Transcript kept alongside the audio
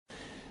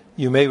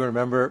You may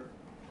remember,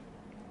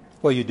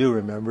 well, you do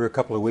remember, a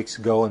couple of weeks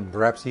ago, and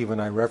perhaps even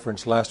I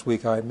referenced last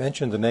week, I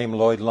mentioned the name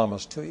Lloyd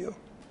Lummis to you.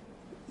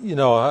 You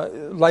know,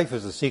 life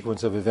is a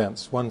sequence of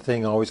events. One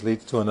thing always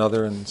leads to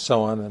another, and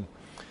so on. And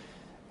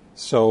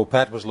so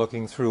Pat was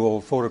looking through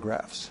old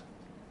photographs,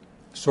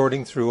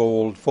 sorting through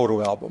old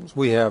photo albums.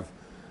 We have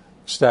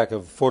a stack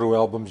of photo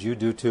albums, you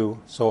do too,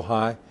 so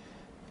high.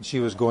 And she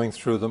was going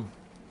through them.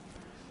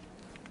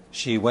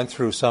 She went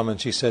through some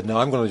and she said, "No,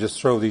 I'm going to just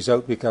throw these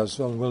out because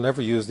we'll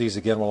never use these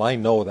again." Well, I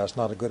know that's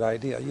not a good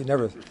idea. You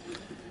never.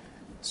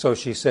 So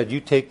she said, "You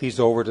take these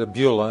over to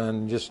Beulah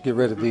and just get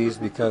rid of these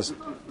because."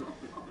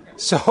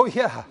 So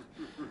yeah.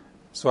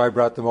 So I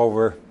brought them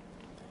over.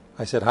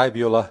 I said, "Hi,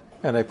 Beulah,"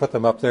 and I put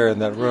them up there in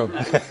that room.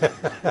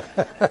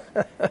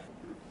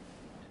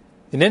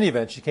 In any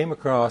event, she came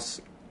across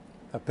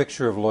a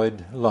picture of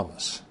Lloyd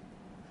Lummis.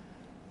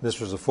 This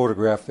was a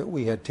photograph that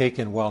we had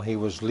taken while he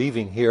was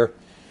leaving here.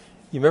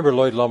 You remember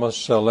Lloyd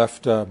Lummis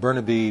left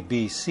Burnaby,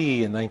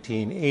 BC in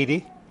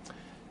 1980,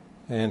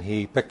 and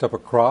he picked up a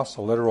cross,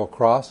 a literal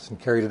cross, and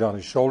carried it on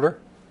his shoulder.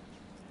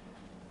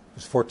 It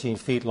was 14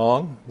 feet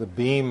long. The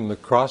beam, the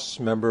cross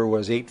member,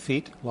 was 8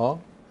 feet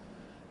long.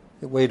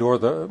 It weighed more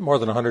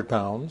than 100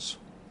 pounds.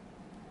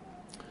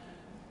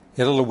 It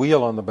had a little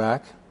wheel on the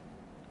back,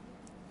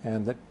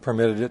 and that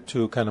permitted it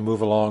to kind of move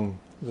along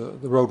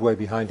the roadway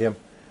behind him.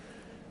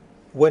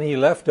 When he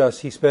left us,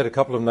 he spent a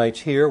couple of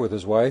nights here with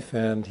his wife,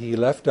 and he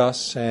left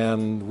us,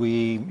 and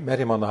we met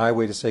him on the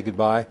highway to say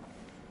goodbye,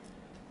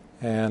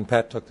 and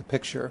Pat took the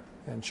picture,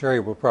 and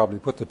Sherry will probably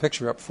put the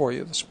picture up for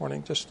you this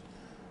morning, just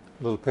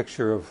a little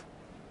picture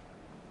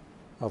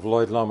of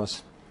Lloyd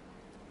Lummis.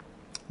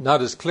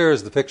 Not as clear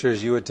as the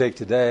pictures you would take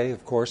today,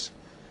 of course,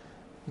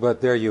 but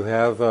there you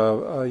have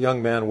a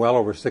young man well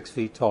over 6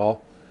 feet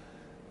tall.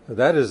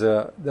 That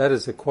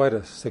is quite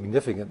a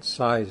significant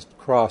sized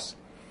cross.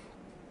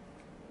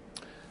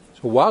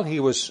 So while he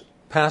was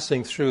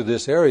passing through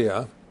this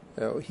area,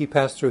 he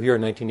passed through here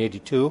in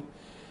 1982.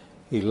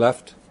 He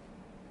left,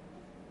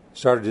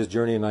 started his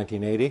journey in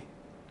 1980.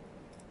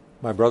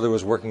 My brother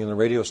was working in the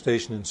radio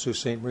station in Sault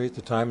Ste. Marie at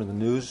the time in the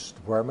news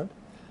department.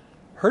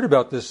 Heard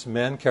about this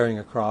man carrying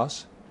a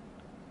cross,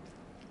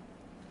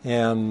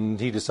 and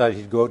he decided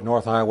he'd go out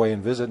North Highway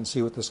and visit and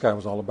see what this guy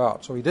was all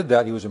about. So he did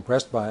that. He was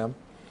impressed by him.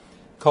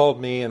 Called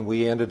me, and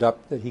we ended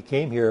up that he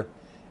came here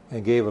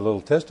and gave a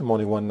little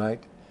testimony one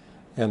night.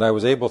 And I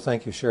was able,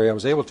 thank you, Sherry, I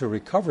was able to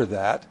recover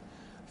that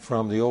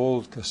from the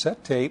old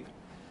cassette tape.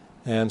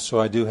 And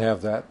so I do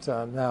have that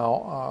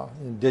now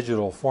in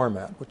digital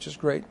format, which is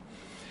great.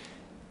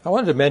 I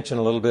wanted to mention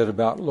a little bit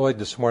about Lloyd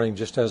this morning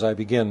just as I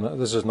begin.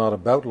 This is not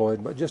about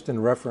Lloyd, but just in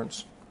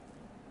reference.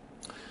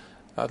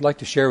 I'd like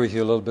to share with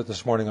you a little bit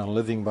this morning on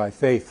living by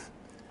faith,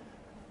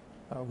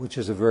 which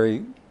is a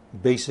very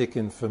basic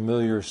and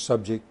familiar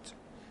subject,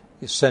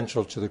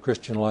 essential to the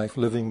Christian life,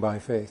 living by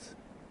faith.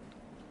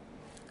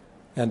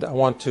 And I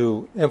want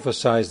to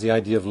emphasize the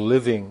idea of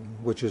living,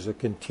 which is a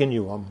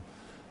continuum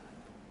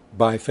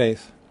by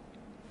faith.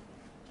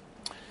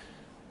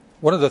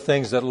 One of the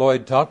things that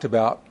Lloyd talked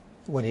about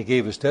when he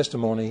gave his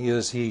testimony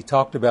is he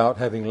talked about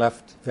having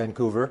left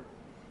Vancouver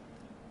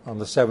on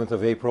the 7th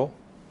of April,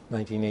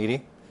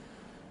 1980,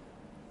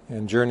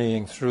 and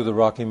journeying through the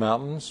Rocky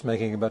Mountains,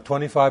 making about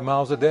 25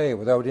 miles a day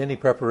without any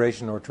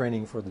preparation or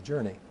training for the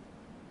journey.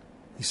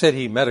 He said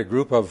he met a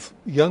group of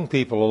young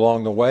people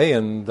along the way,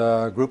 and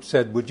the group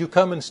said, "Would you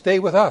come and stay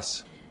with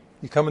us?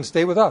 You come and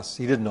stay with us."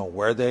 He didn't know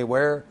where they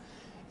were.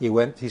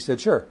 He said,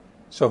 "Sure."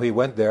 So he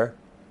went there,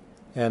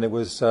 and it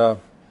was,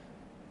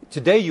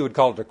 today you would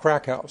call it a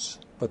crack house,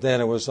 but then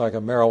it was like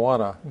a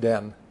marijuana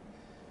den.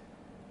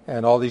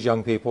 And all these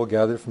young people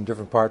gathered from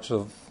different parts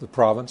of the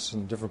province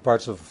and different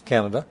parts of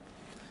Canada.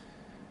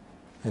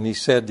 And he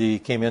said he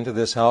came into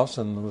this house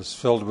and was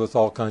filled with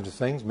all kinds of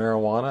things,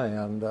 marijuana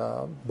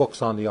and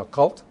books on the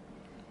occult.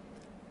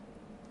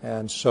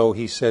 And so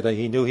he said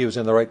he knew he was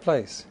in the right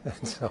place.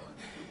 And so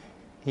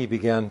he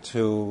began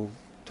to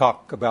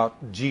talk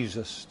about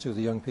Jesus to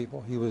the young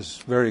people. He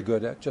was very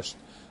good at just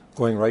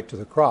going right to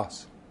the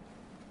cross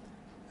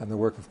and the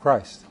work of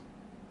Christ.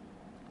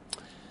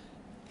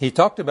 He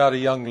talked about a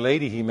young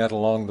lady he met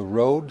along the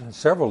road.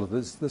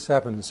 This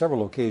happened on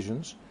several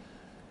occasions.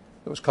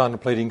 That was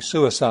contemplating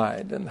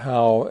suicide, and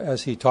how,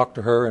 as he talked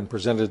to her and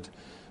presented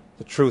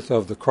the truth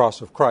of the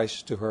cross of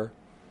Christ to her,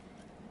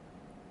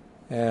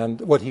 and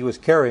what he was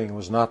carrying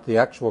was not the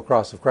actual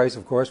cross of Christ,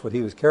 of course. What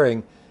he was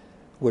carrying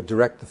would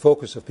direct the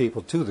focus of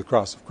people to the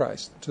cross of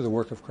Christ, to the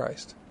work of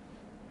Christ.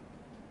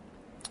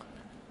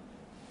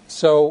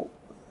 So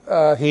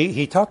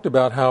he talked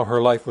about how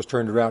her life was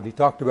turned around. He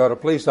talked about a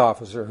police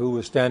officer who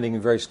was standing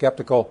very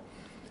skeptical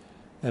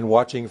and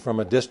watching from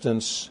a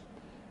distance,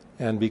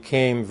 and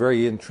became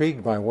very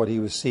intrigued by what he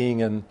was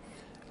seeing. And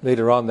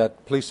later on,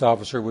 that police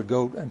officer would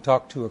go and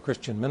talk to a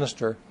Christian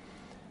minister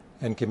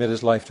and commit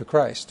his life to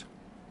Christ.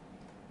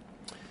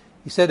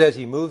 He said as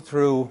he moved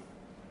through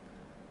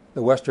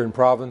the western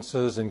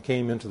provinces and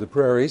came into the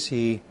prairies,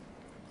 he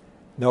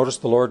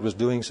noticed the Lord was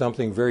doing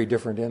something very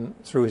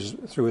different through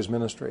his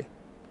ministry.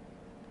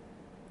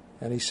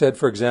 And he said,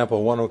 for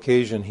example, one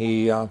occasion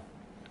there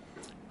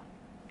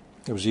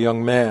was a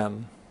young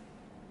man,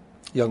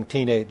 young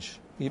teenage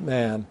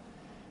man,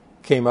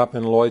 came up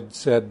and Lloyd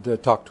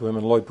said, talked to him,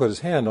 and Lloyd put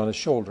his hand on his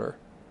shoulder.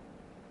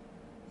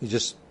 He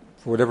just,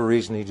 for whatever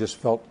reason, he just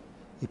felt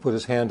he put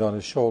his hand on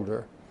his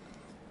shoulder.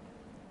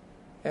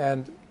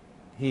 And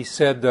he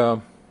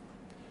said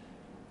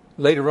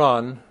later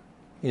on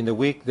in the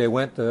week, they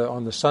went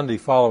on the Sunday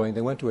following,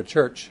 they went to a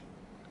church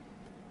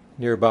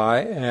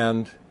nearby,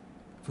 and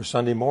for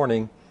Sunday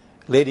morning,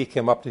 a lady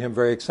came up to him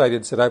very excited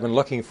and said, "I've been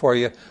looking for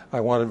you.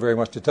 I wanted very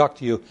much to talk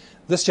to you.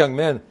 This young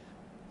man,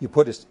 you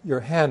put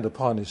your hand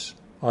on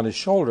his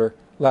shoulder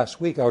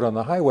last week out on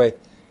the highway.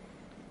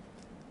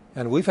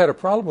 And we've had a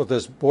problem with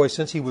this boy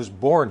since he was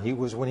born.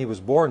 When he was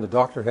born, the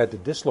doctor had to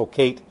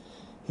dislocate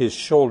his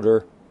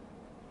shoulder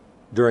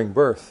during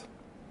birth.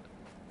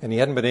 And he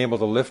hadn't been able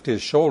to lift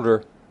his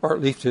shoulder, or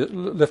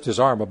lift his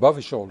arm above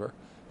his shoulder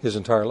his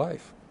entire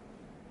life.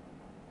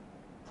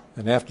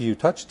 And after you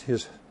touched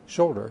his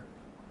shoulder,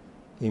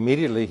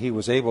 immediately he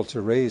was able to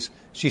raise."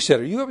 She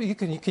said,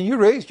 can you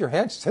raise your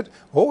hand?" She said,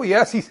 "Oh,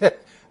 yes." He said,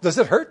 "Does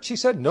it hurt?" She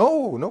said,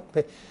 No.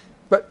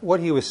 But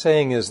what he was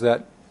saying is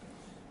that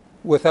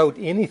without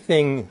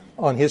anything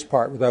on his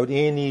part, without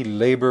any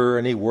labor,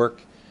 any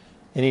work,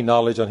 any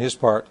knowledge on his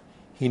part,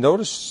 he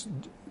noticed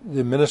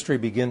the ministry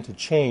begin to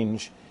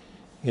change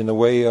in the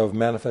way of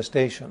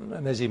manifestation.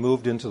 And as he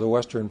moved into the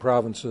western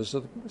provinces,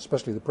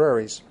 especially the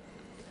prairies,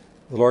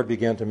 the Lord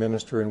began to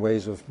minister in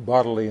ways of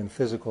bodily and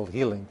physical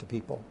healing to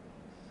people.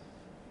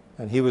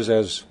 And he was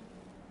as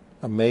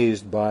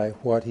amazed by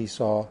what he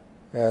saw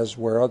as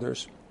were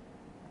others.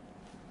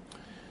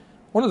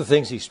 One of the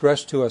things he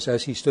stressed to us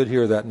as he stood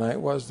here that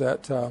night was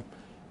that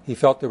he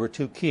felt there were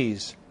two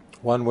keys.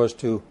 One was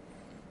to,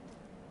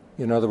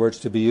 in other words,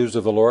 to be used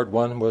of the Lord.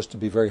 One was to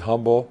be very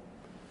humble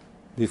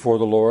before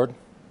the Lord,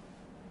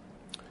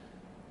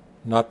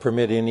 not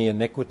permit any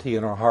iniquity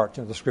in our heart.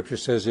 The Scripture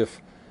says,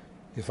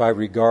 if I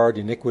regard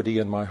iniquity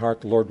in my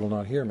heart, the Lord will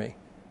not hear me.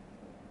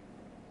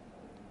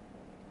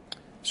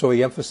 So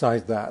he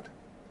emphasized that.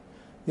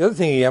 The other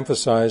thing he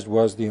emphasized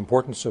was the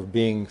importance of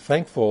being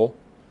thankful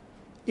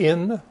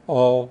in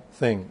all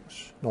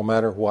things, no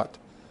matter what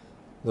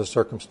the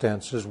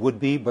circumstances would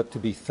be, but to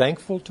be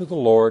thankful to the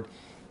Lord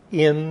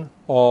in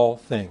all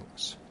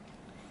things.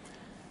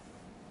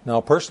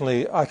 Now,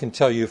 personally, I can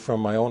tell you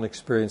from my own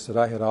experience that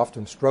I had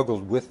often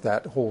struggled with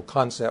that whole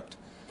concept.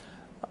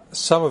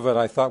 Some of it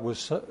I thought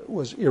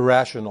was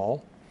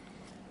irrational,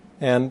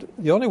 and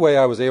the only way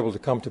I was able to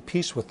come to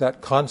peace with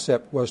that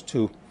concept was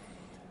to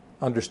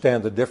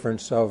understand the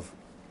difference of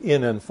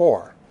in and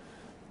for.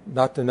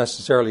 Not to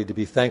necessarily to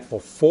be thankful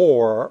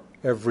for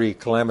every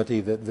calamity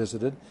that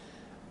visited,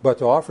 but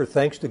to offer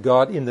thanks to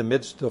God in the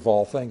midst of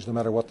all things, no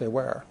matter what they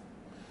were.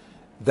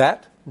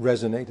 That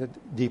resonated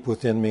deep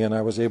within me, and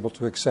I was able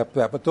to accept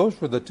that. But those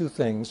were the two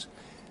things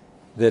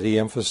that he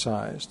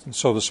emphasized. And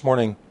so this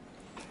morning,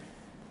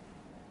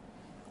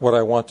 what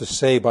I want to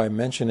say by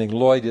mentioning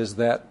Lloyd is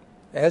that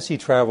as he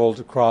traveled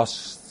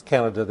across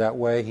Canada that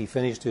way, he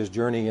finished his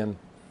journey in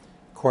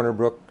Corner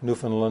Brook,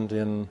 Newfoundland,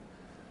 in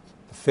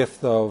the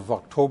 5th of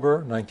October,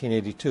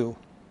 1982.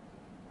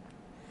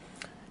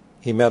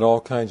 He met all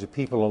kinds of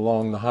people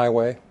along the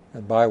highway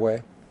and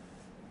byway,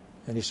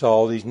 and he saw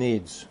all these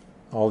needs.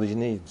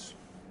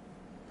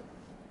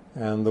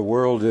 And the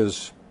world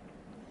is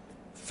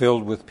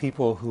filled with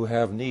people who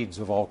have needs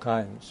of all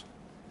kinds.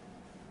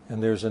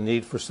 And there's a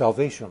need for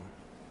salvation.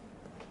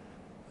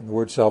 And the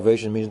word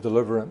salvation means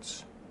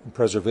deliverance and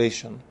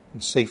preservation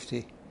and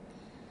safety.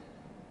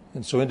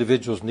 And so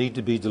individuals need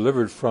to be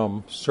delivered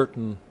from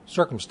certain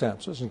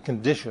circumstances and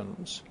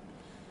conditions.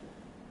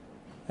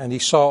 And he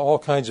saw all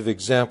kinds of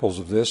examples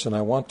of this, and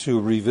I want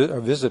to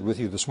revisit with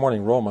you this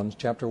morning Romans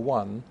chapter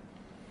 1.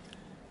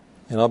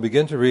 And I'll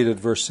begin to read at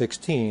verse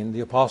 16.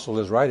 The apostle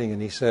is writing,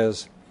 and he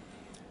says,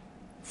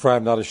 "For I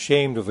am not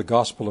ashamed of the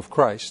gospel of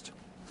Christ.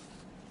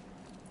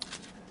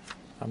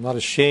 I'm not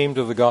ashamed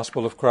of the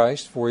gospel of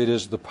Christ, for it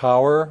is the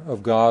power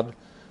of God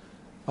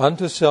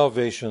unto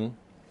salvation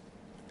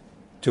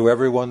to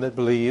everyone that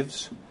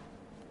believes,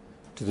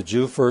 to the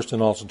Jew first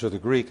and also to the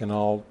Greek." And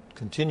I'll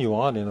continue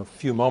on in a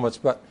few moments,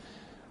 but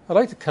I'd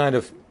like to kind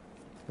of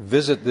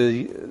visit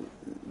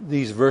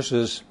these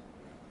verses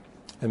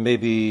and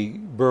maybe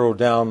burrow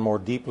down more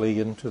deeply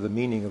into the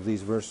meaning of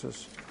these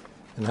verses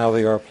and how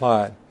they are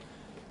applied.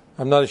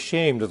 I'm not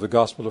ashamed of the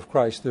gospel of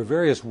Christ. There are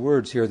various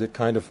words here that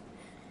kind of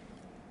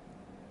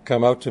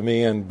come out to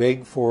me and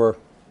beg for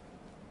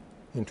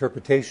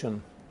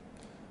interpretation.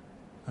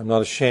 I'm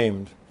not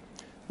ashamed.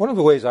 One of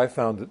the ways I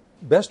found, the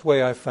best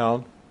way I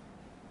found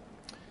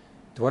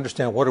to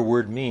understand what a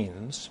word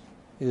means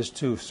is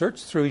to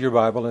search through your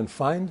Bible and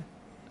find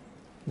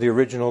the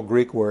original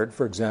Greek word,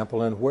 for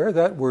example, and where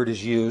that word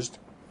is used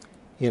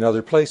in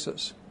other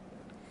places.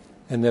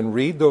 And then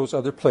read those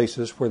other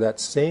places where that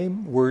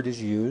same word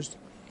is used,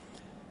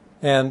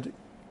 and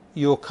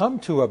you'll come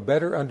to a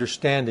better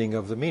understanding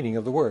of the meaning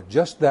of the word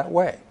just that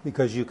way,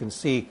 because you can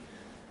see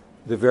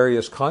the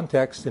various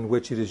contexts in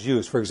which it is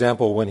used. For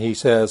example, when he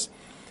says,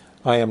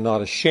 I am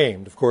not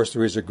ashamed. Of course,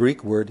 there is a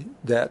Greek word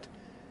that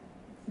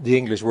the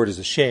English word is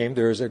ashamed.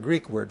 There is a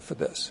Greek word for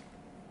this.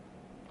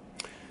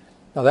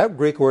 Now, that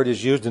Greek word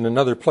is used in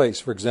another place.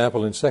 For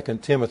example, in 2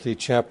 Timothy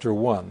chapter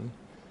 1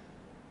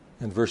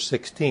 and verse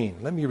 16.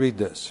 Let me read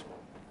this.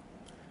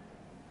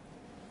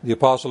 The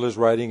apostle is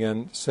writing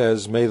and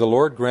says, "May the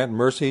Lord grant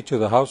mercy to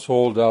the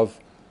household of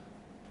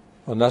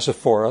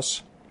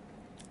Onesiphorus,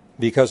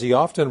 because he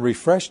often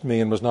refreshed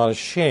me and was not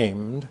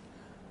ashamed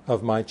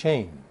of my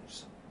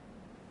chains."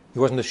 He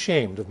wasn't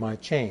ashamed of my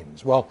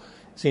chains. Well,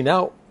 see,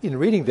 now, in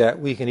reading that,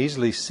 we can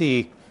easily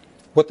see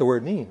what the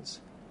word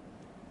means.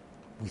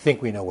 We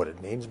think we know what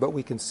it means, but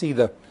we can see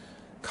the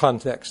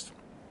context.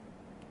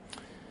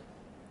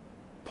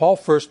 Paul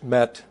first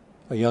met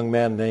a young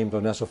man named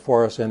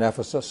Onesiphorus in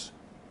Ephesus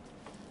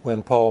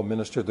when Paul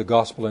ministered the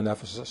gospel in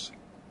Ephesus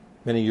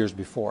many years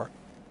before.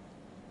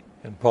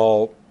 And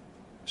Paul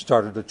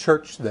started a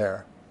church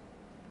there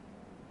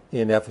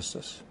in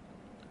Ephesus.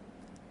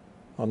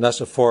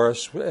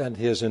 Onesiphorus and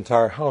his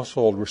entire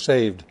household were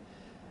saved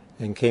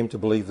and came to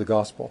believe the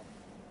gospel.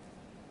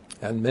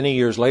 And many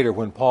years later,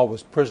 when Paul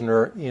was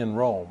prisoner in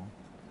Rome,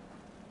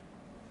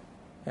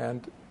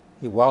 and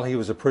while he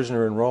was a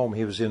prisoner in Rome,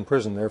 he was in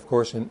prison there, of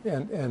course,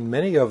 and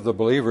many of the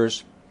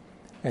believers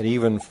and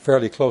even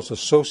fairly close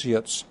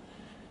associates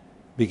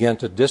began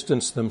to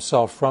distance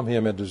themselves from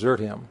him and desert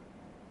him.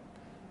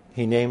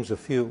 He names a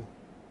few.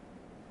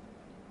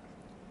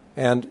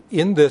 And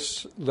in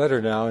this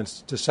letter now,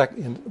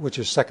 which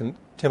is 2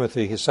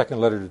 Timothy, his second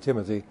letter to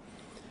Timothy,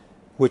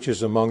 which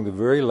is among the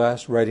very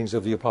last writings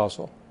of the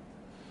apostle,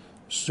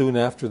 soon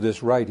after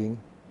this writing,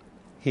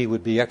 he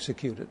would be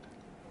executed.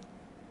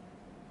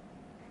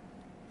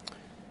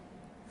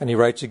 And he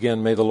writes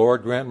again, "May the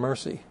Lord grant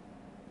mercy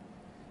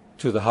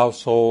to the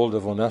household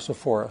of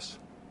Onesiphorus,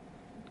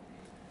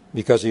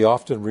 because he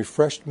often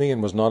refreshed me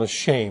and was not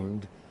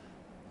ashamed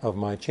of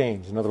my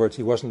chains." In other words,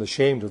 he wasn't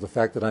ashamed of the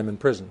fact that I'm in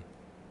prison.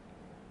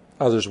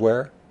 Others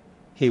were.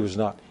 He was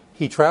not.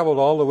 He traveled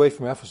all the way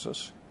from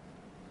Ephesus.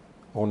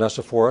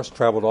 Onesiphorus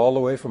traveled all the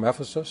way from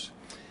Ephesus.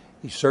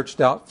 He searched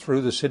out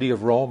through the city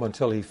of Rome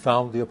until he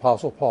found the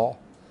Apostle Paul.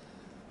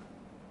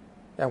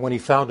 And when he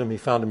found him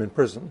in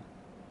prison.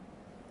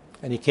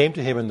 And he came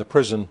to him in the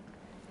prison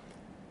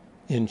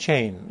in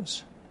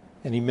chains.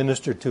 And he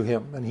ministered to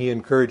him, and he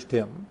encouraged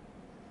him.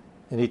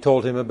 And he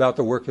told him about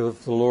the work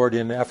of the Lord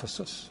in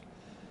Ephesus.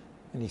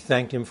 And he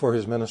thanked him for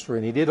his ministry.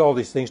 And he did all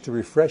these things to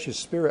refresh his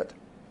spirit.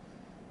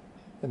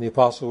 And the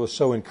apostle was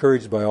so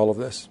encouraged by all of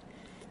this.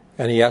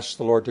 And he asked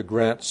the Lord to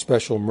grant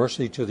special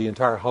mercy to the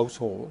entire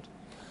household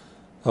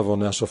of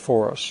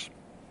Onesiphorus.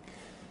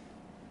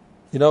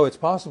 You know, it's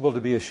possible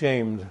to be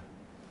ashamed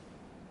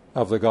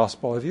of the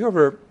gospel. Have you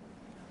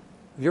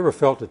ever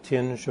felt a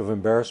tinge of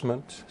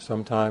embarrassment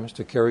sometimes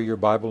to carry your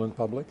Bible in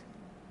public?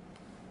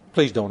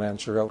 Please don't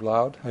answer out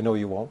loud. I know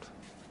you won't.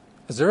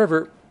 Has it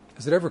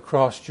ever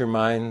crossed your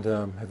mind?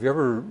 Have you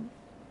ever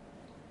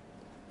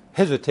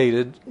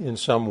hesitated in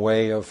some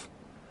way of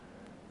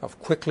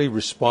quickly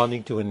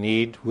responding to a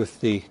need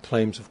with the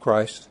claims of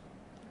Christ?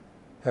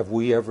 Have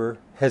we ever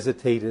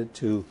hesitated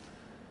to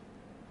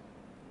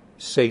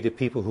say to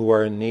people who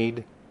are in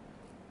need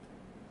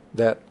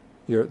that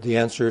the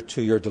answer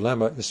to your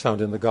dilemma is found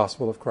in the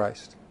gospel of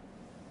Christ?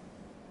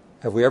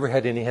 Have we ever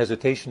had any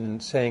hesitation in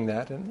saying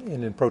that and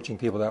in approaching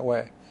people that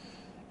way?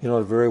 You know,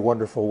 in a very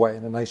wonderful way,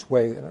 in a nice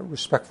way, in a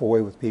respectful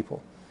way with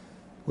people.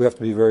 We have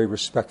to be very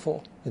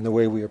respectful in the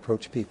way we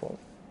approach people.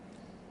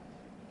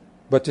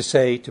 But to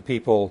say to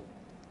people,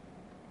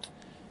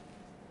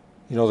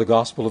 you know, the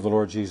gospel of the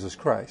Lord Jesus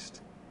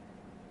Christ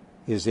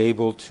is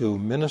able to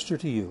minister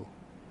to you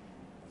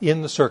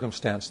in the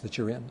circumstance that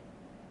you're in.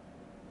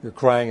 You're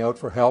crying out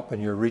for help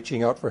and you're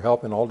reaching out for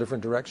help in all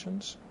different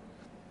directions.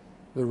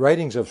 The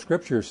writings of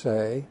Scripture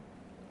say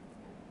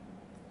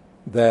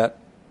that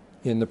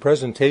in the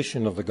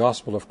presentation of the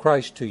gospel of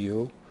Christ to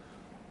you,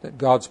 that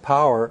God's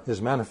power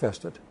is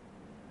manifested.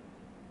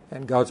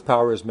 And God's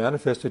power is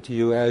manifested to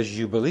you as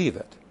you believe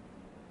it.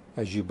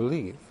 As you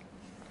believe.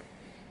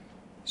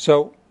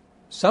 So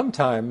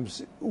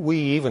sometimes we,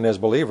 even as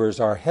believers,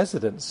 are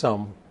hesitant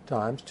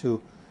sometimes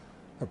to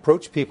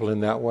approach people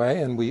in that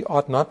way, and we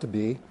ought not to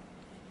be.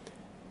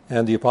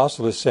 And the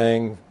apostle is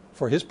saying,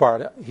 for his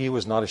part, he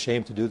was not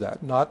ashamed to do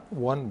that. Not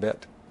one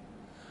bit.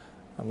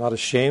 I'm not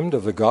ashamed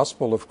of the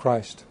gospel of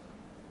Christ.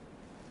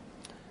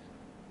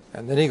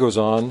 And then he goes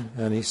on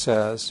and he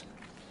says,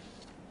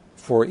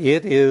 for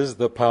it is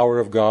the power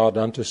of God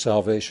unto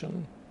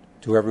salvation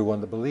to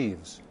everyone that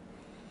believes.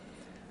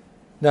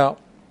 Now,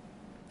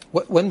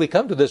 when we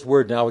come to this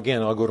word, now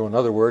again, I'll go to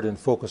another word and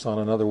focus on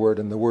another word,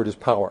 and the word is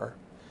power.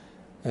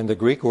 And the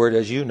Greek word,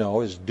 as you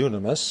know, is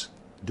dunamis.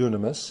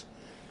 Dunamis.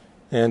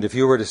 And if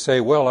you were to say,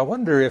 well, I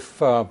wonder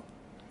if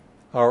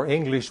our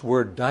English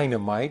word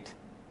dynamite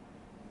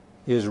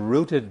is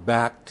rooted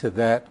back to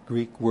that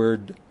Greek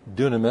word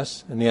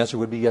dunamis, and the answer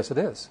would be yes, it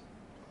is.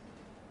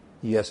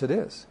 Yes, it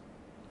is.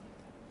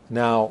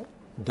 Now,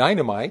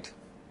 dynamite,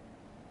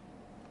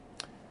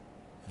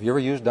 have you ever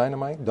used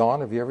dynamite?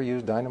 Dawn, have you ever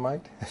used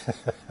dynamite?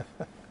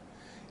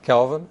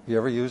 Calvin, have you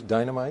ever used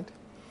dynamite?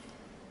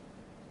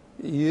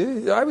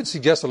 I would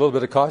suggest a little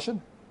bit of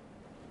caution.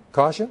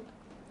 Caution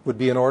would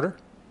be in order.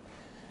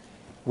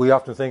 We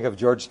often think of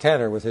George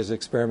Tanner with his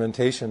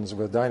experimentations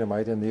with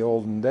dynamite in the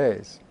olden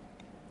days.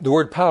 The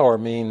word power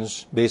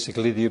means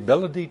basically the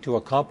ability to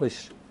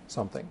accomplish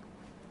something.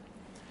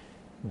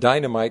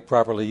 Dynamite,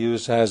 properly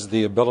used, has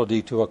the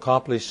ability to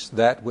accomplish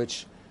that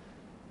which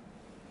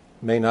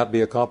may not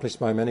be accomplished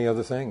by many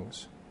other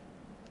things.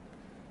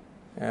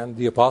 And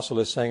the apostle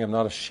is saying, I'm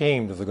not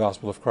ashamed of the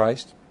gospel of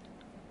Christ.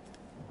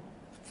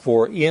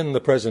 For in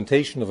the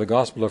presentation of the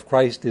gospel of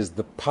Christ is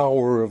the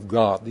power of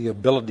God, the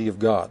ability of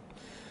God.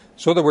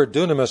 So the word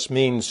dunamis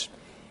means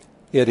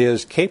it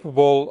is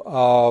capable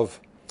of,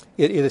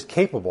 it is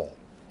capable.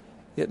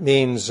 It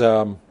means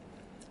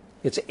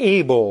it's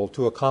able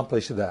to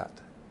accomplish that,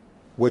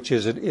 which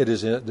is it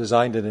is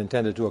designed and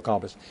intended to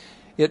accomplish.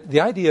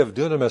 The idea of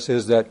dunamis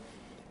is that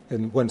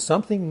when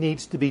something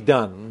needs to be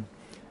done,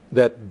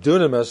 that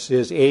dunamis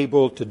is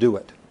able to do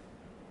it.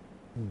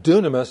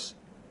 Dunamis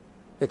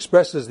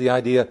expresses the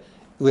idea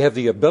we have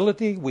the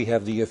ability, we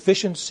have the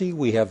efficiency,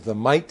 we have the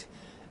might,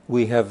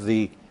 we have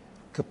the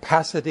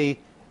capacity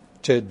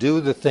to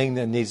do the thing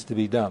that needs to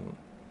be done.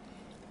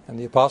 And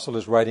the apostle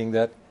is writing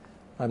that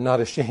I'm not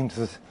ashamed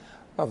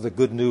of the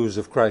good news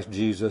of Christ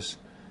Jesus,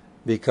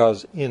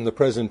 because in the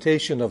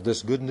presentation of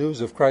this good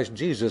news of Christ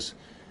Jesus,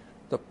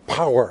 the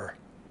power,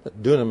 the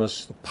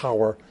dunamis, the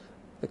power,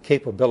 the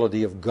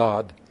capability of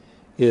God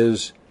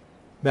is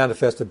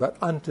manifested, but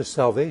unto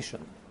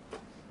salvation.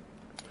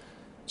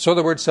 So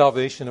the word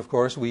salvation, of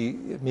course,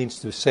 it means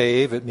to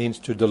save, it means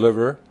to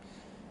deliver,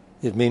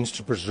 it means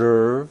to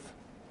preserve,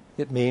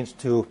 it means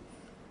to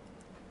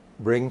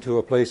bring to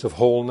a place of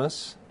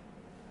wholeness,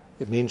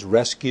 it means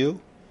rescue.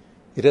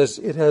 It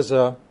has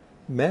a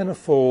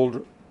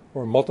manifold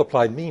or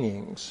multiplied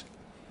meanings.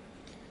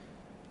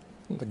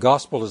 The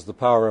gospel is the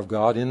power of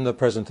God. In the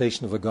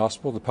presentation of the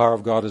gospel, the power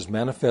of God is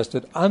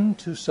manifested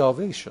unto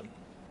salvation.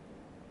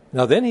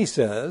 Now then he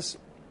says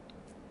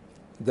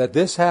that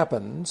this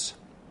happens,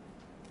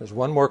 there's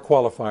one more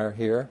qualifier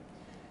here,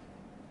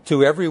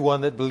 to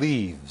everyone that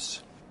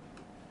believes.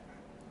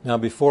 Now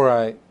before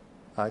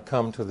I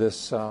come to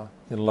this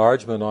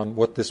enlargement on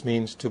what this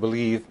means to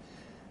believe,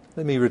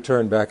 let me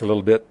return back a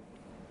little bit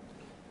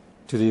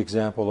to the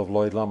example of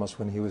Lloyd Lummis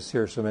when he was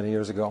here so many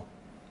years ago.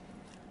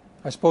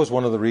 I suppose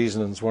one of the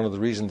reasons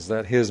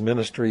that his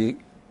ministry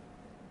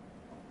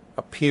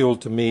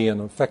appealed to me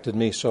and affected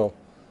me so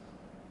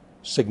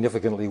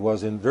significantly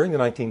was during the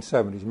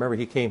 1970s. Remember,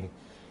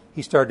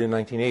 he started in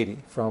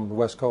 1980 from the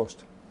West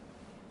Coast,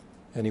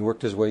 and he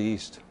worked his way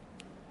east.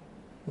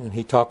 And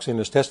he talks in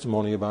his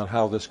testimony about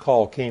how this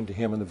call came to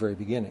him in the very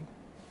beginning.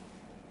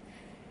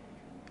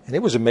 And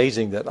it was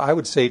amazing that I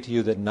would say to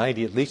you that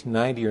at least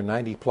 90 or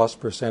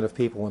 90+% of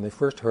people, when they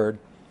first heard,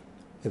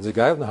 it was a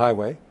guy on the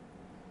highway,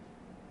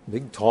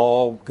 big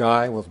tall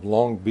guy with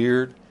long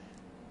beard,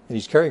 and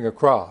he's carrying a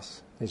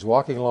cross. He's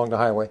walking along the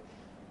highway.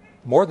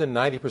 More than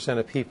 90%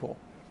 of people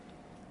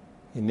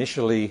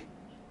initially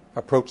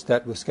approached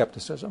that with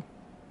skepticism,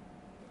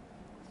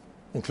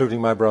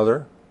 including my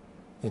brother,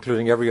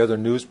 including every other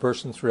news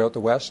person throughout the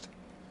West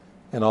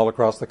and all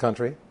across the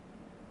country.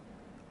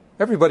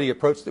 Everybody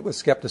approached it with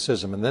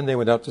skepticism, and then they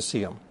went out to see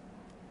him.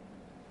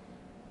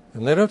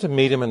 And they went out to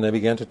meet him, and they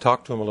began to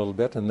talk to him a little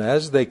bit. And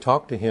as they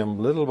talked to him,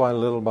 little by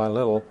little by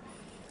little,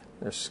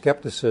 their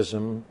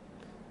skepticism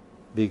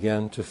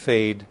began to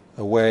fade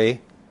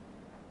away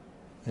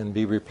and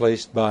be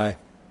replaced by,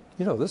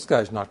 this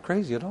guy's not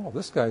crazy at all.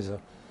 This guy's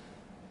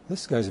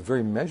a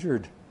very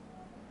measured.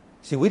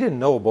 See, we didn't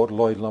know about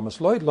Lloyd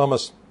Lummis. Lloyd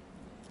Lummis,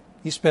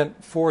 he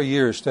spent 4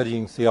 years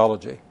studying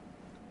theology.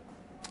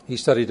 He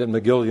studied at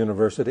McGill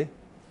University.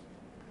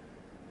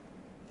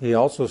 He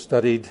also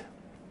studied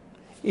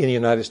in the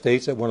United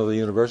States at one of the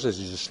universities.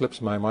 It just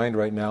slips my mind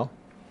right now.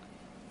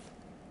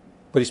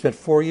 But he spent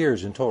 4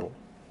 years in total.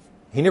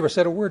 He never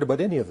said a word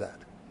about any of that.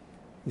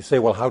 You say,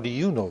 well, how do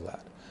you know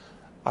that?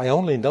 I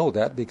only know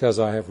that because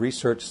I have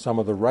researched some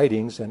of the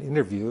writings and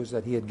interviews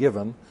that he had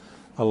given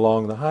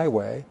along the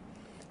highway.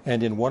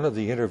 And in one of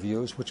the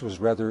interviews, which was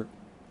rather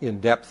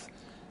in-depth,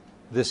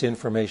 this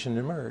information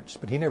emerged.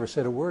 But he never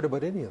said a word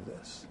about any of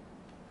this.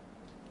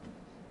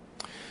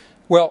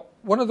 Well,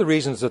 one of the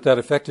reasons that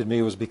affected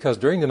me was because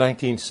during the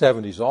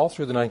 1970s, all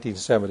through the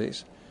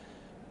 1970s,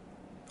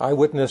 I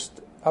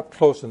witnessed up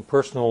close and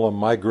personal a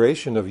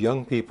migration of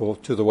young people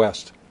to the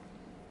West.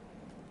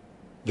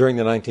 During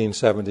the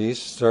 1970s,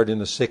 started in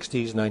the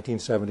 60s,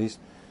 1970s,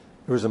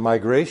 there was a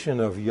migration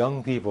of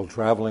young people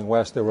traveling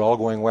west. They were all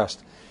going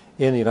west.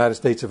 In the United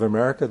States of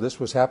America, this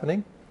was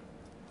happening.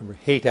 Remember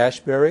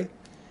Haight-Ashbury?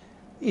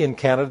 In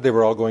Canada, they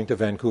were all going to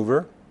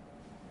Vancouver.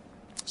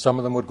 Some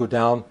of them would go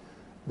down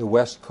the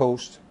west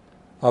coast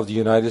of the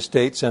United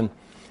States. And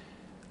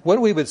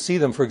when we would see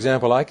them, for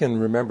example, I can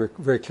remember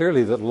very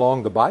clearly that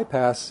along the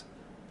bypass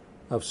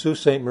of Sault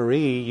Ste.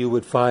 Marie, you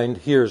would find,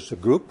 here's a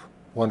group,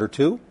 1 or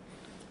 2.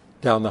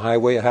 Down the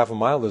highway a half a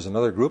mile, there's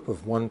another group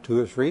of 1, 2,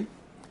 or 3.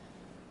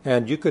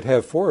 And you could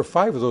have 4 or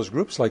 5 of those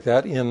groups like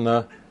that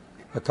in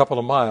a couple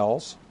of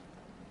miles.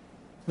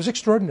 It was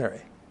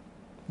extraordinary.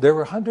 There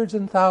were hundreds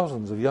and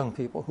thousands of young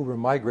people who were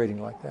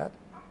migrating like that,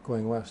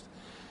 going west.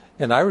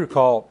 And I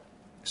recall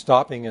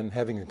stopping and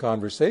having a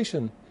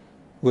conversation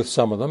with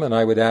some of them, and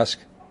I would ask,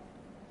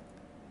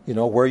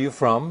 where are you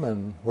from,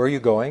 and where are you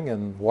going,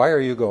 and why are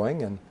you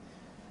going?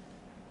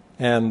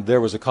 And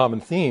there was a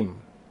common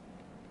theme.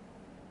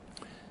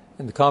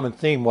 And the common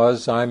theme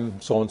was,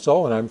 I'm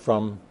so-and-so, and I'm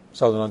from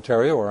Southern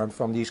Ontario, or I'm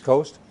from the East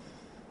Coast,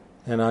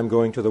 and I'm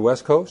going to the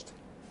West Coast.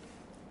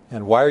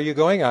 And why are you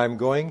going? I'm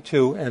going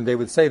to, and they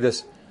would say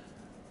this,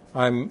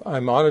 I'm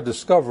on a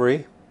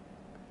discovery.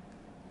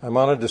 I'm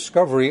on a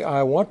discovery.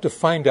 I want to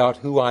find out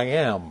who I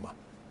am.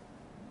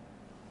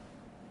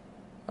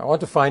 I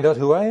want to find out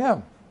who I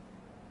am.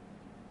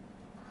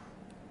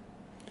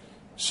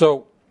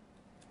 So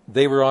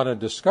they were on a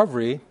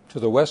discovery to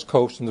the West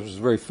Coast, and this was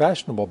very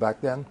fashionable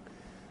back then,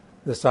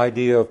 this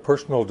idea of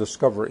personal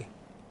discovery.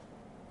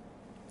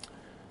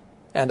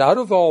 And out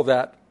of all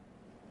that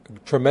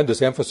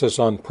tremendous emphasis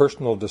on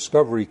personal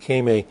discovery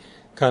came a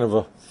kind of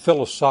a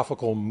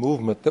philosophical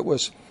movement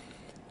that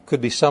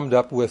could be summed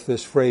up with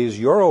this phrase,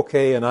 you're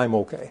okay and I'm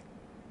okay.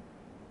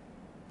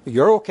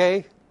 You're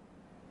okay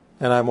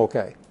and I'm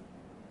okay.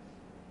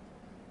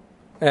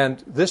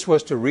 And this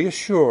was to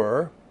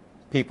reassure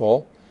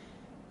people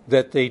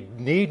that they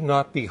need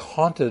not be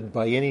haunted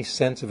by any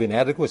sense of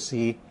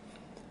inadequacy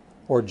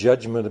or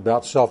judgment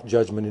about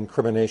self-judgment,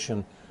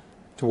 incrimination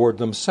toward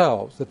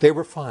themselves, that they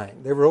were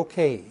fine, they were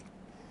okay.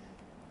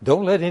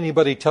 Don't let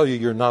anybody tell you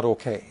you're not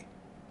okay.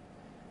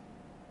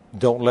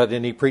 Don't let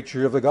any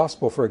preacher of the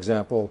gospel, for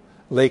example,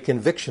 lay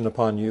conviction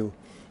upon you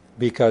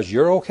because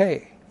you're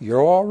okay.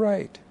 You're all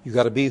right. You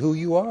got to be who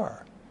you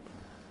are.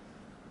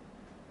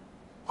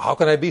 How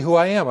can I be who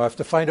I am? I have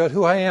to find out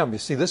who I am. You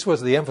see, this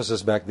was the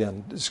emphasis back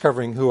then,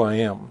 discovering who I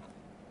am.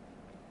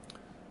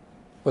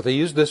 But they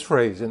used this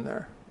phrase in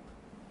there.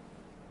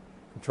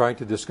 I'm trying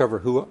to discover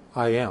who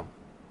I am.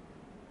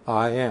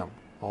 I am.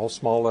 All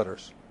small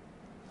letters.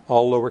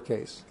 All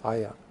lowercase. I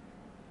am.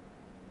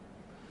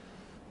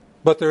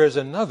 But there is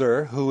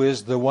another who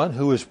is the one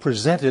who is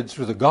presented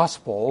through the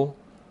gospel,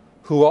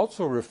 who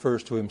also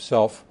refers to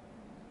himself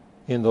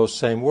in those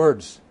same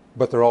words,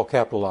 but they're all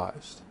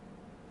capitalized.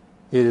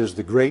 It is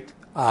the great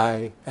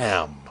I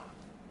am.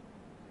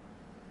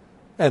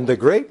 And the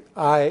great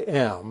I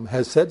am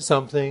has said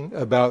something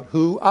about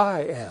who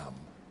I am.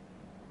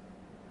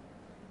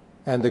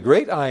 And the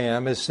great I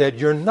am has said,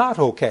 you're not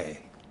okay.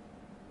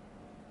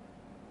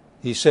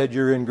 He said,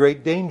 you're in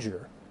great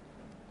danger.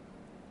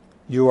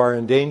 You are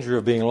in danger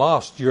of being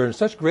lost. You're in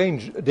such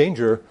great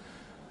danger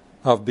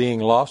of being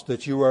lost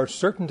that you are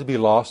certain to be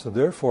lost, and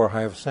therefore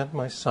I have sent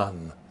my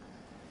Son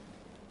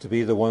to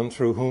be the one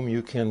through whom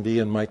you can be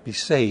and might be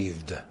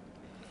saved.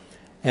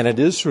 And it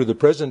is through the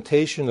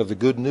presentation of the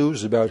good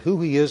news about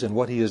who he is and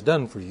what he has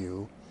done for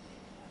you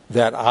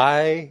that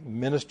I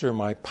minister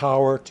my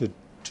power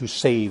to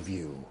save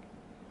you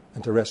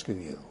and to rescue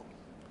you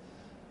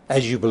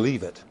as you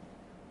believe it.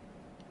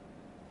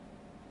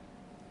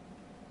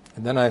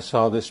 And then I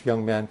saw this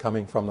young man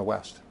coming from the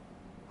west.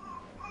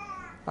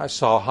 I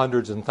saw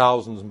hundreds and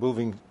thousands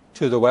moving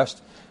to the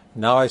west.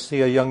 Now I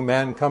see a young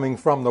man coming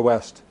from the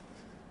west.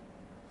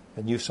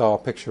 And you saw a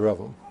picture of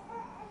him.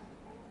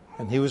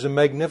 And he was a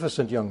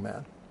magnificent young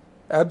man.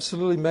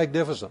 Absolutely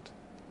magnificent.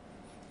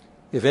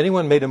 If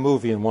anyone made a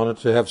movie and wanted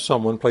to have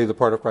someone play the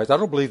part of Christ, I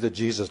don't believe that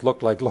Jesus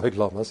looked like Lloyd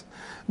Lummis,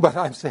 but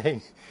I'm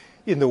saying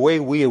in the way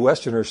we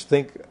Westerners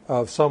think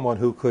of someone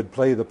who could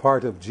play the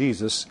part of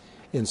Jesus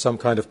in some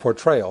kind of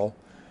portrayal,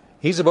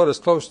 he's about as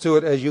close to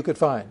it as you could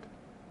find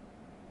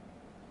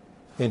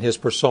in his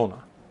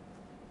persona.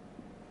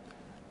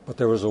 But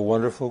there was a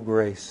wonderful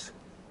grace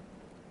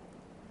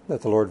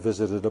that the Lord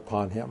visited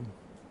upon him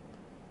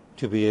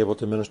to be able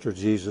to minister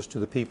Jesus to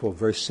the people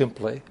very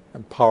simply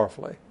and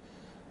powerfully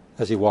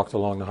as he walked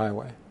along the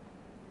highway.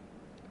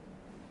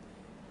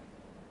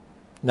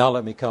 Now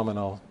let me come and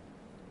I'll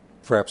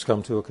perhaps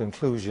come to a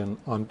conclusion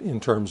in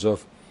terms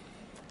of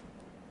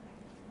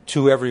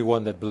to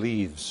everyone that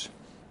believes.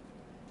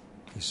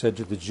 He said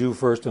to the Jew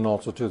first and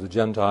also to the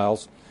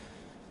Gentiles.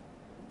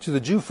 To the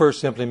Jew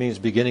first simply means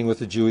beginning with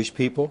the Jewish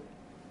people,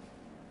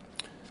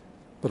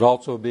 but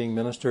also being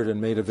ministered and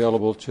made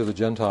available to the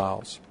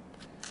Gentiles.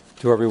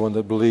 To everyone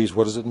that believes.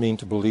 What does it mean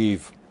to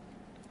believe?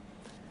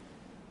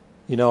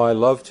 I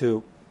love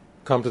to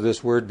come to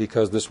this word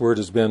because this word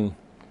has been,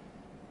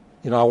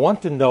 I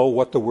want to know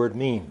what the word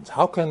means.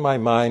 How can my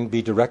mind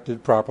be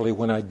directed properly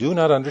when I do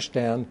not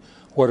understand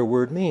what a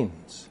word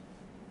means?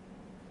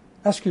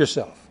 Ask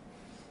yourself,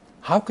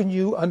 how can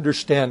you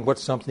understand what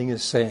something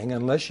is saying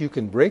unless you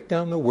can break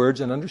down the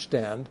words and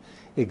understand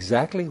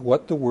exactly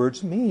what the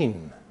words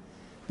mean?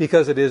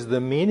 Because it is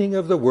the meaning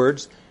of the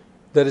words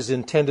that is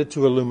intended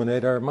to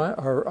illuminate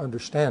our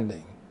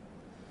understanding.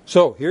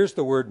 So here's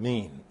the word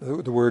mean,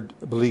 the word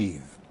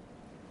believe,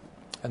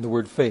 and the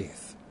word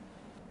faith.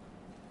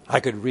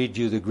 I could read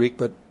you the Greek,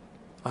 but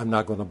I'm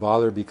not going to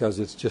bother because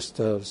it's just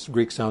a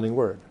Greek-sounding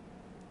word.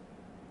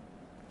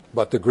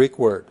 But the Greek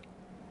word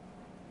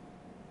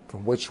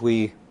from which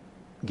we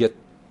get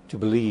To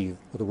believe,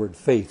 or the word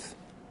faith,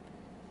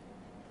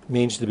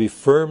 means to be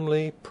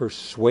firmly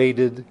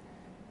persuaded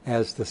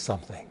as to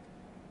something.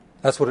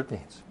 That's what it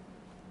means.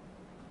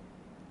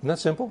 Isn't that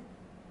simple?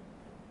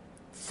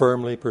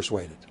 Firmly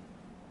persuaded.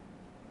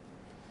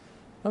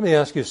 Let me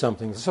ask you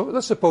something. So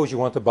let's suppose you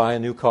want to buy a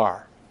new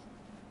car.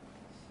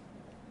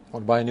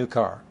 Want to buy a new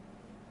car.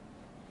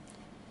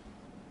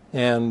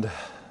 And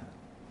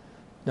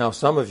now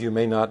some of you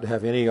may not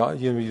have any,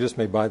 you just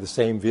may buy the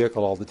same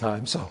vehicle all the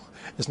time, so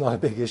it's not a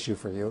big issue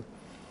for you.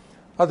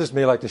 Others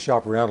may like to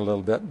shop around a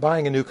little bit.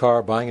 Buying a new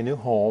car, buying a new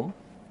home.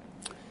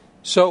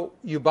 So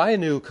you buy a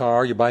new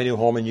car, you buy a new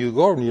home, and you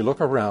go and you look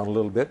around a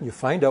little bit and you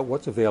find out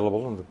what's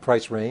available and the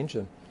price range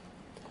and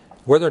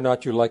whether or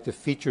not you like the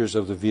features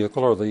of the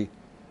vehicle or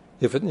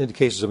if in the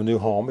cases of a new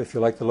home, if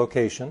you like the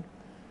location,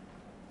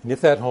 and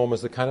if that home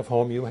is the kind of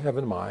home you have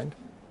in mind.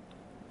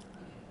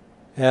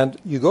 And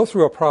you go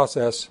through a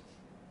process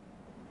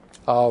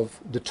of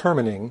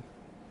determining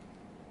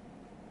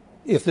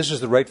if this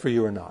is the right for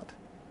you or not.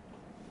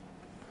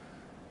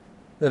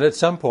 Then at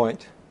some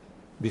point,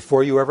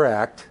 before you ever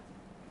act,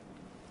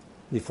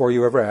 before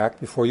you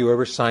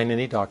ever sign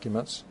any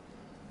documents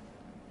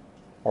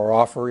or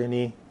offer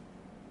any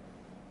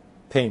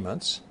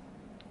payments,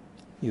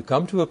 you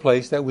come to a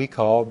place that we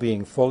call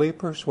being fully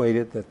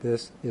persuaded that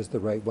this is the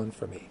right one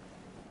for me.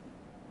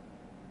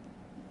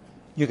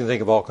 You can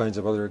think of all kinds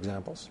of other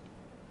examples.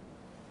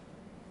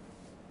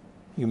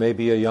 You may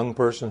be a young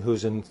person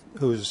who's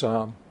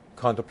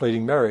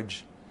contemplating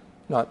marriage.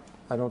 I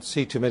don't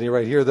see too many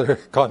right here that are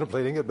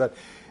contemplating it, but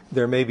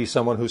there may be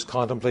someone who's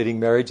contemplating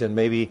marriage and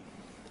maybe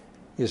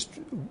is,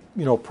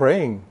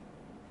 praying,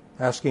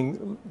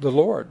 asking the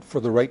Lord for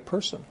the right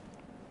person.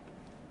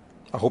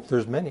 I hope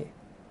there's many.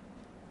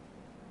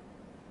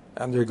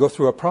 And they go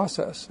through a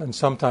process, and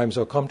sometimes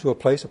a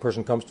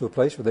person comes to a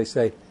place where they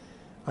say,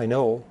 I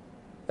know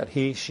that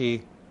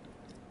she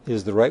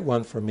is the right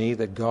one for me,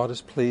 that God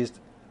is pleased.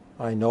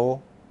 I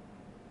know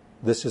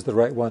this is the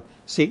right one.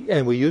 See,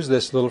 and we use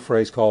this little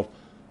phrase called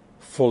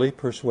fully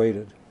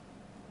persuaded.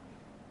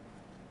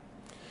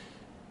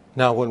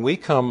 Now, when we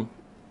come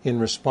in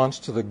response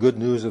to the good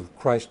news of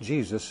Christ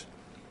Jesus,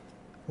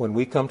 when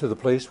we come to the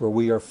place where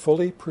we are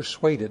fully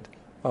persuaded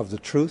of the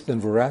truth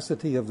and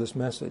veracity of this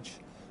message,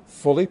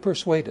 fully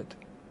persuaded,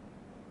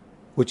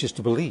 which is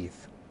to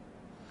believe,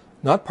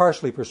 not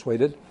partially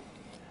persuaded,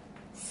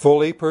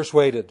 fully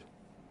persuaded.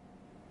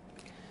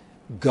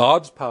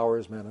 God's power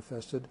is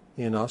manifested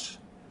in us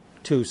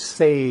to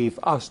save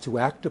us, to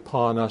act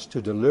upon us,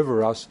 to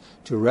deliver us,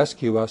 to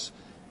rescue us,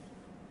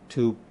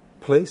 to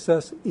place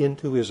us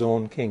into His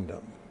own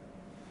kingdom.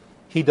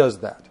 He does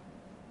that.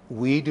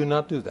 We do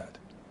not do that.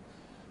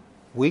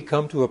 We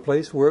come to a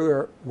place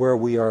where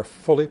we are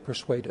fully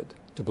persuaded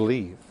to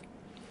believe.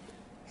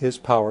 His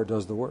power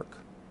does the work.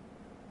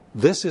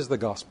 This is the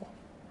gospel.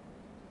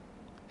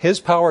 His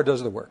power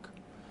does the work.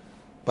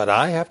 But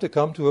I have to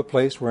come to a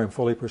place where I'm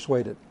fully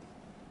persuaded.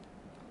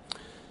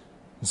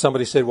 And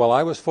somebody said, well,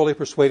 I was fully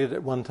persuaded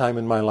at one time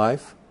in my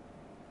life,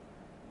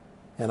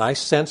 and I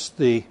sensed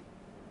the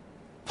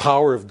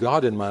power of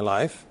God in my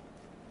life,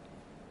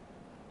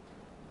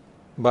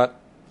 but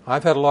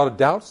I've had a lot of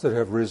doubts that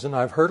have risen.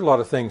 I've heard a lot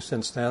of things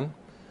since then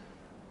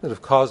that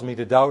have caused me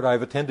to doubt.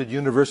 I've attended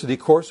university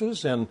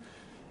courses, and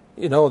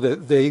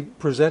they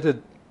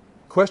presented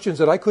questions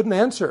that I couldn't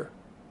answer.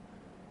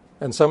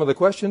 And some of the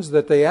questions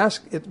that they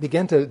asked, it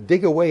began to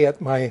dig away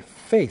at my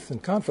faith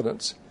and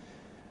confidence.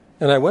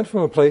 And I went from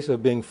a place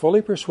of being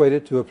fully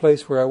persuaded to a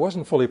place where I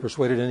wasn't fully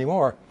persuaded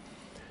anymore.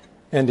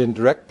 And in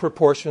direct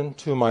proportion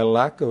to my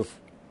lack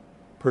of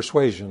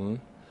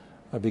persuasion,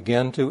 I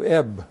began to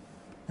ebb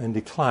and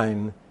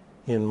decline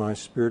in my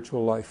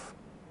spiritual life.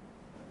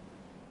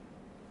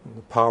 And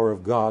the power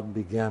of God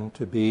began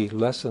to be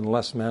less and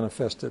less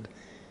manifested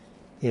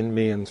in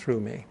me and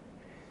through me.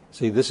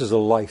 See, this is a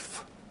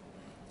life.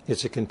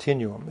 It's a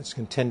continuum. It's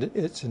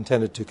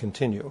intended to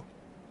continue.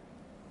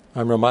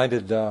 I'm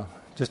reminded,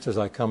 just as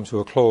I come to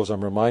a close,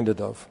 I'm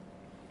reminded of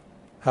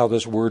how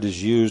this word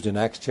is used in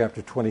Acts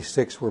chapter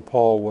 26, where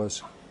Paul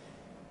was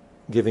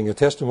giving a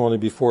testimony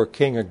before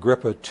King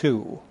Agrippa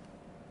II,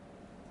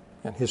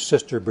 and his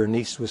sister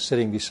Bernice was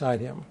sitting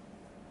beside him.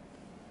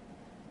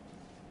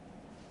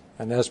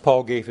 And as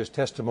Paul gave his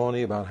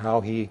testimony about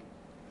how he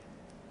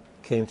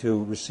came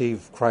to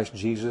receive Christ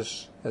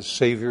Jesus as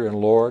Savior and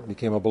Lord,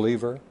 became a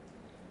believer,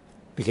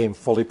 became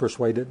fully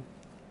persuaded,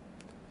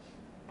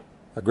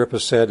 Agrippa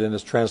said, and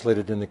is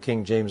translated in the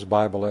King James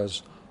Bible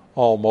as,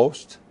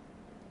 almost,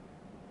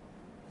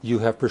 you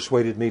have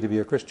persuaded me to be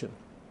a Christian.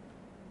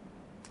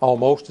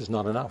 Almost is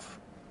not enough.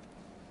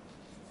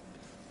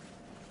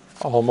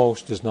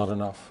 Almost is not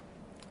enough.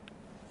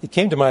 It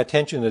came to my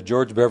attention that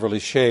George Beverly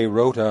Shea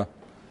wrote a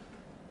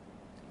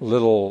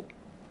little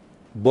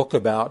book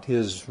about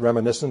his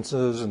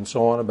reminiscences and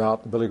so on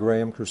about the Billy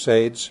Graham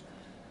Crusades.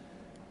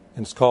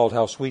 And it's called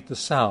How Sweet the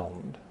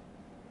Sound.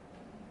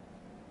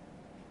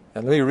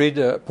 And let me read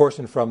a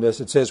portion from this.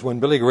 It says, when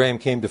Billy Graham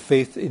came to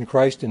faith in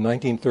Christ in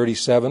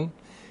 1937,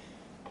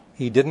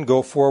 he didn't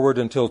go forward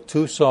until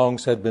 2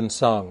 songs had been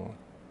sung.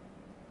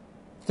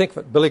 think of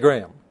it. Billy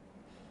Graham,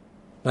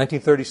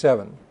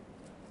 1937.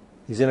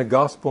 He's in a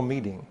gospel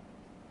meeting.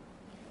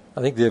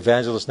 I think the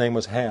evangelist's name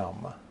was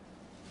Ham.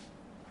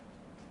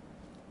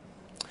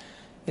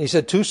 And he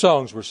said 2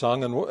 songs were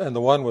sung, and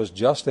the one was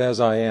Just As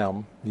I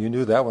Am. You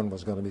knew that one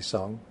was going to be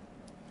sung.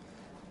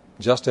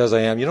 Just As I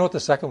Am. You know what the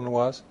second one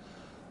was?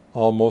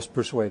 Almost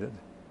Persuaded.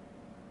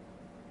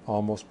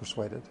 Almost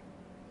Persuaded.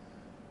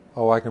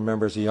 Oh, I can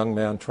remember as a young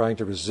man trying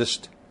to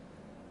resist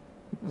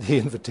the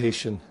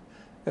invitation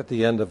at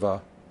the end of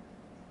of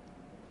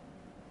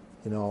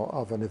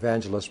an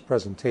evangelist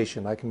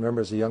presentation. I can remember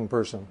as a young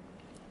person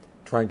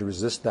trying to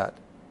resist that.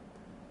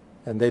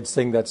 And they'd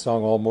sing that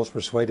song, Almost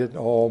Persuaded.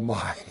 Oh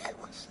my,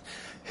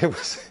 it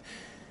was.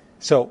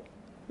 So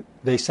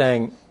they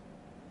sang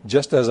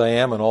Just As I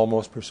Am and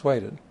Almost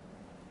Persuaded.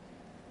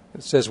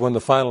 It says when the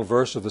final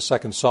verse of the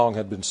second song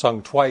had been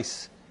sung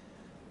twice,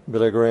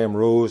 Billy Graham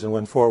rose and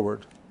went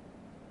forward.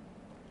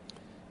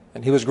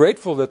 And he was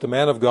grateful that the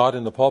man of God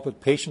in the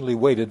pulpit patiently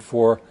waited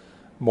for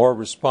more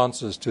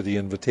responses to the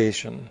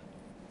invitation.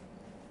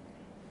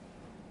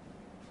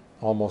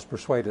 Almost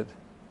Persuaded.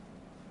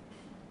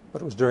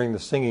 But it was during the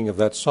singing of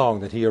that song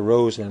that he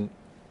arose and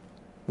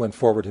went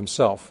forward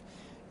himself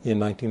in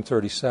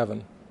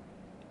 1937.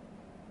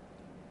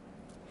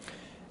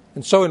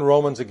 And so in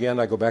Romans, again,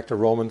 I go back to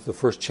Romans, the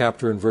first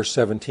chapter in verse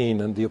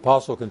 17, and the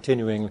apostle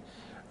continuing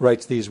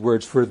writes these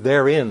words, for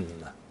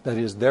therein, that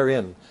is,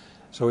 therein.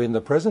 So in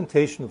the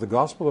presentation of the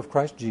gospel of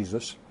Christ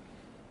Jesus,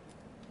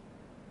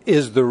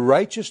 is the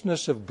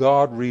righteousness of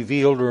God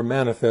revealed or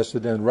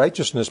manifested, and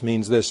righteousness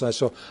means this.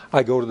 So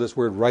I go to this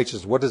word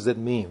righteousness. What does it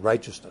mean,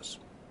 righteousness?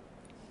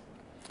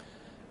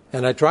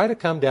 And I try to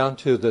come down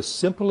to the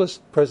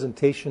simplest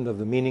presentation of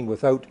the meaning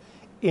without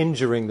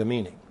injuring the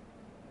meaning.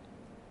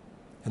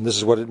 And this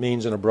is what it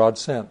means in a broad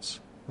sense,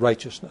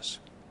 righteousness.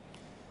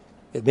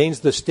 It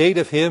means the state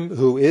of him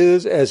who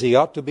is as he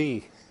ought to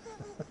be.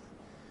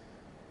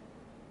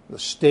 The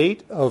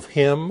state of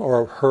him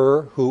or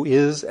her who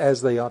is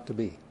as they ought to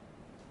be.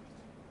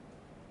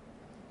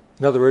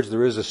 In other words,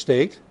 there is a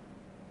state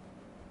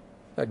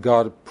that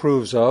God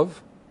approves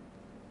of,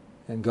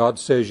 and God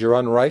says you're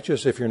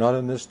unrighteous if you're not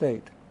in this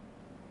state.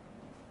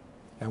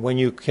 And when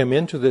you come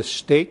into this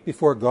state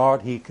before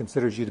God, he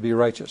considers you to be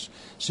righteous.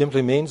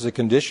 Simply means the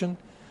condition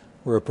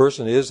where a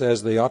person is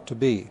as they ought to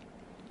be,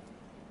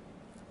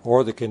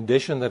 or the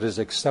condition that is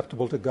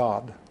acceptable to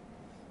God.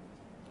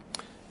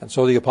 And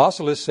so the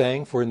apostle is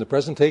saying, for in the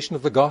presentation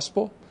of the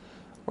gospel,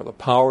 where the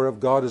power of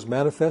God is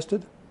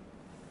manifested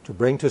to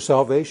bring to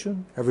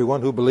salvation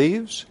everyone who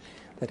believes,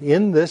 that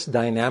in this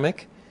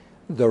dynamic,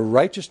 the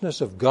righteousness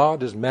of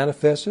God is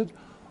manifested,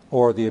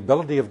 or the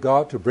ability of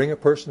God to bring a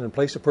person and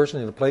place a person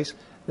in a place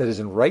that is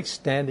in right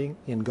standing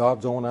in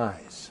God's own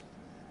eyes.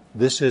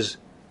 This is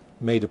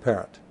made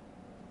apparent.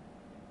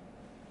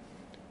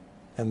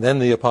 And then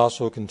the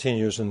apostle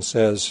continues and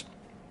says,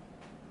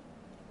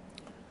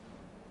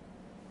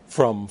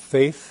 from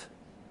faith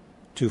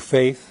to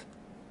faith.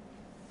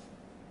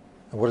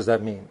 And what does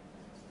that mean?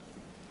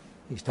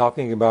 He's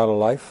talking about a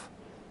life.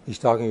 He's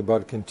talking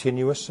about a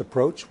continuous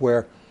approach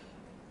where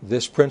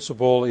this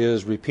principle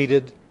is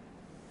repeated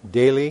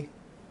daily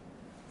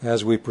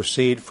as we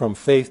proceed from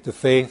faith to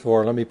faith,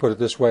 or let me put it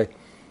this way,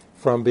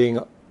 from being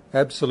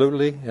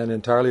absolutely and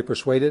entirely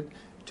persuaded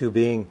to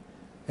being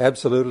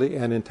absolutely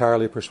and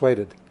entirely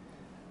persuaded.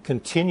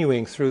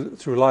 Continuing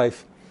through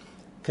life,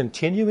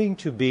 continuing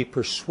to be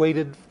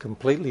persuaded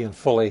completely and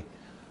fully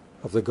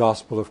of the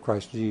gospel of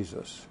Christ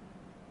Jesus.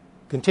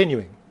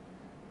 Continuing.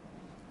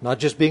 Not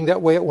just being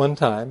that way at one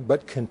time,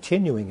 but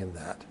continuing in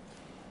that.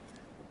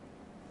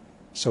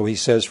 So he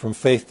says from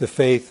faith to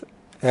faith,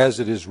 as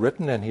it is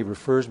written, and he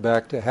refers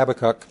back to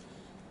Habakkuk,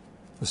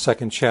 the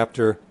second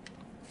chapter.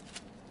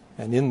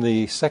 And in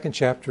the second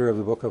chapter of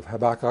the book of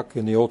Habakkuk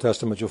in the Old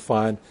Testament, you'll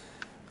find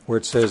where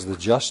it says, the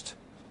just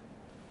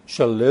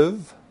shall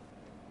live.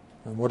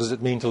 And what does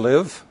it mean to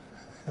live?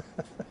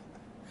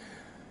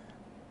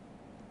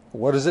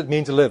 What does it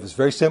mean to live? It's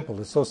very simple.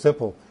 It's so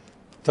simple.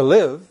 To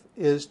live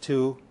is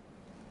to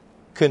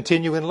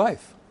continue in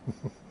life.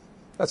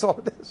 That's all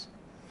it is.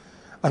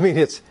 I mean,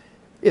 it's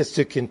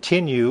to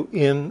continue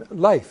in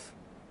life.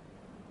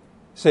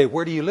 Say,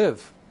 where do you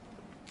live?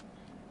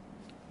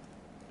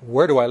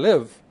 Where do I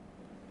live?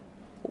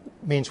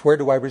 Means where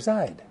do I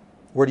reside?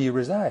 Where do you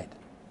reside?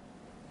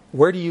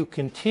 Where do you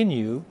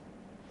continue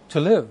to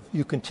live?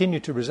 You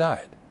continue to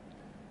reside.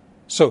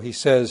 So he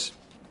says,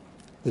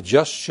 the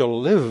just shall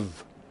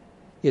live.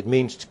 It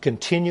means to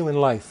continue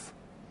in life.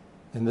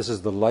 And this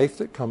is the life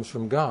that comes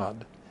from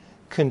God.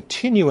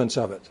 Continuance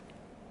of it.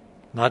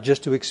 Not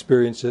just to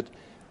experience it,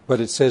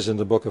 but it says in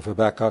the book of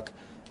Habakkuk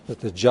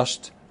that the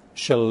just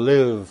shall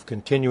live,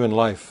 continue in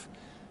life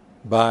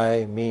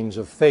by means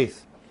of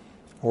faith,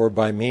 or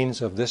by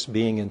means of this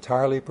being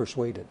entirely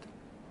persuaded.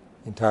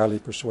 Entirely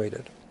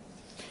persuaded.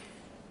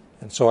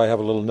 And so I have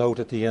a little note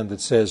at the end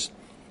that says,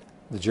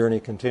 the journey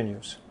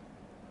continues.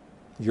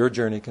 Your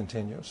journey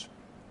continues.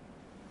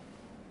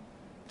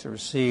 To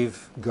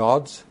receive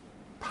God's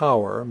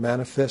power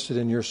manifested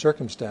in your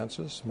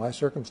circumstances, my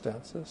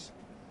circumstances,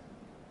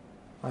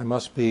 I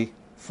must be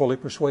fully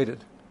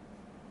persuaded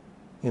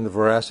in the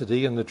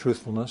veracity and the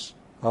truthfulness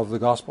of the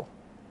gospel.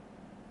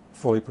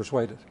 Fully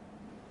persuaded.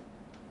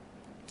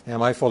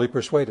 Am I fully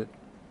persuaded?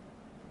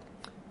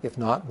 If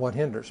not, what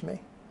hinders me?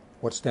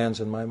 What stands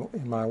in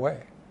my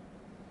way?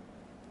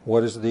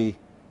 What is the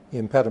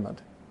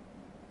impediment?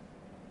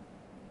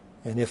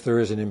 And if there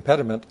is an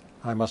impediment,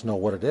 I must know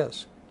what it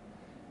is.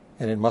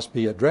 And it must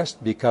be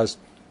addressed, because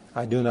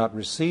I do not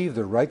receive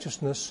the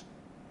righteousness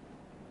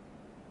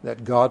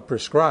that God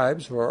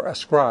prescribes or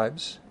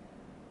ascribes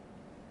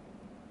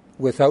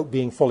without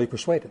being fully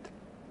persuaded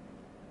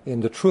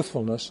in the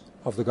truthfulness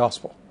of the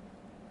gospel.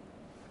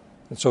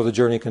 And so the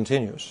journey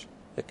continues.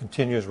 It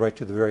continues right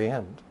to the very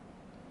end.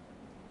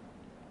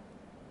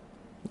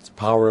 It's the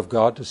power of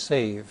God to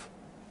save,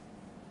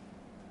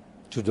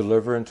 to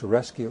deliver, and to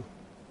rescue.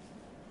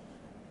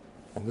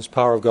 And this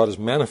power of God is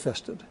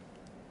manifested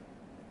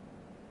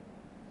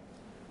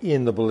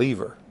in the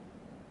believer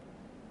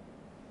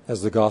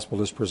as the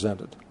gospel is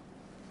presented.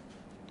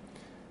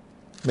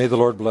 May the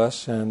Lord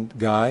bless and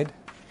guide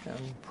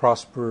and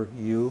prosper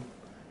you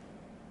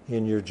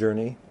in your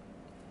journey,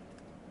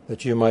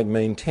 that you might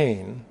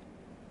maintain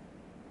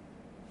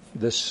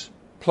this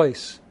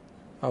place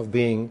of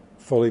being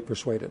fully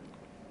persuaded.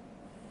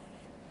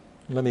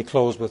 Let me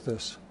close with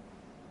this.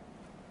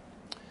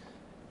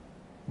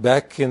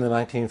 Back in the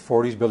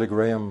 1940s, Billy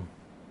Graham,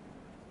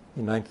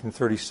 in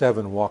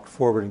 1937, walked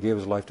forward and gave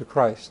his life to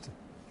Christ.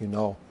 You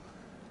know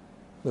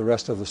the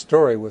rest of the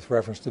story with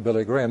reference to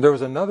Billy Graham. There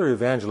was another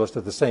evangelist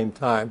at the same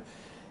time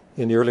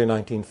in the early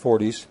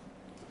 1940s,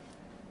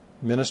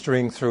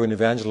 ministering through and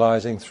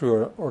evangelizing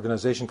through an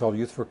organization called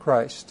Youth for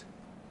Christ.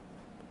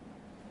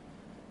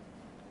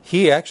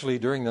 He actually,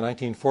 during the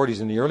 1940s,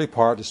 in the early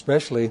part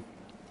especially,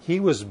 he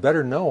was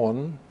better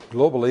known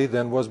globally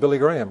than was Billy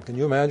Graham. Can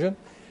you imagine?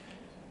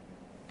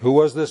 Who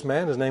was this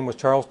man? His name was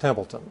Charles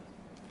Templeton.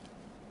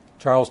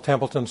 Charles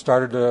Templeton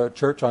started a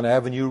church on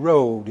Avenue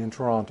Road in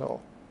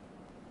Toronto.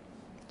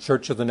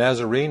 Church of the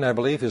Nazarene, I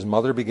believe, his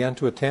mother began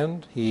to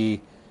attend.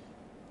 He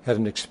had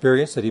an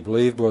experience that he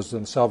believed was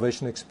a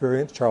salvation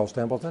experience, Charles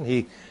Templeton.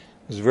 He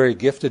was a very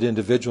gifted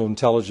individual,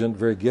 intelligent,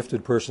 very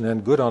gifted person,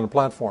 and good on a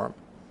platform.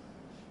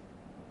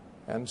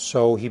 And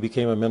so he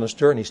became a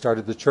minister, and he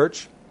started the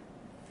church.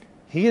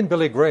 He and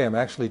Billy Graham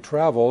actually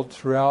traveled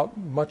throughout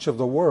much of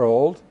the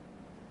world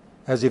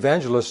as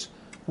evangelists,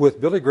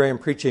 with Billy Graham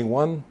preaching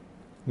one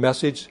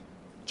message,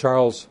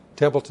 Charles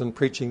Templeton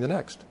preaching the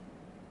next.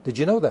 Did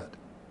you know that?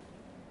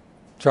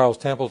 Charles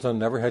Templeton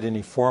never had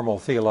any formal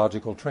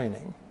theological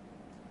training.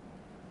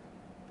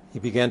 He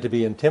began to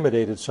be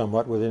intimidated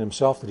somewhat within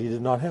himself that he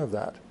did not have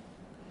that.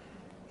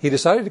 He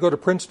decided to go to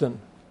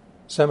Princeton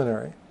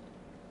Seminary.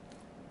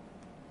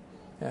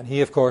 And he,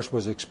 of course,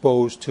 was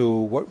exposed to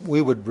what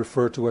we would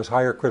refer to as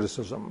higher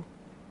criticism.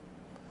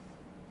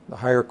 The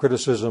higher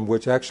criticism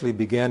which actually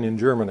began in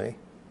Germany,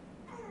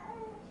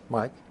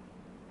 Mike,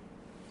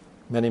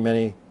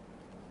 a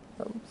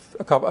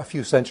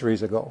few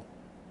centuries ago.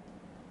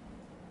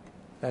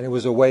 And it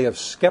was a way of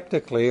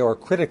skeptically or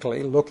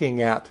critically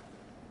looking at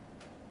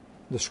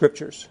the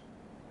Scriptures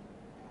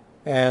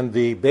and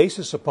the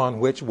basis upon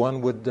which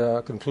one would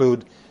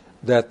conclude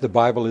that the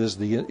Bible is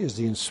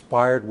the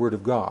inspired Word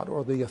of God,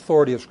 or the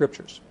authority of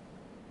Scriptures.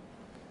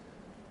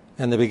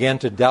 And they began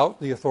to doubt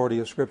the authority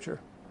of Scripture.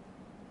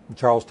 And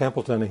Charles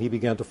Templeton, he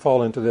began to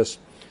fall into this.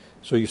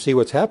 So you see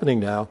what's happening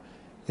now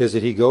is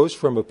that he goes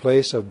from a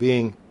place of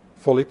being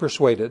fully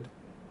persuaded,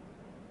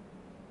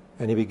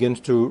 and he begins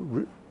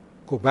to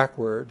go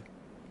backward,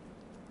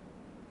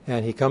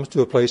 and he comes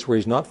to a place where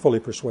he's not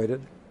fully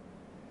persuaded,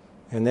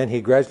 and then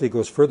he gradually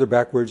goes further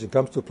backwards and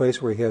comes to a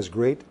place where he has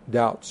great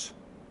doubts.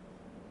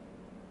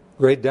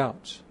 Great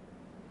doubts.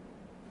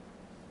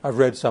 I've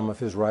read some of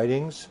his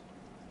writings,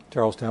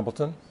 Charles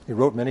Templeton. He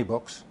wrote many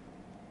books.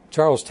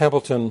 Charles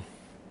Templeton,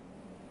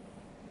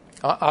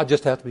 I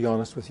just have to be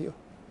honest with you.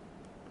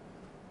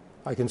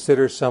 I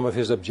consider some of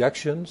his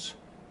objections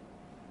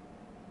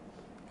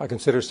to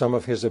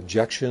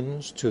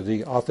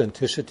the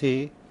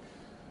authenticity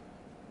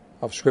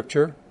of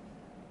Scripture,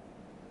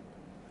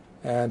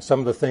 and some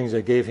of the things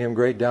that gave him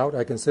great doubt,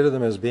 I consider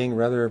them as being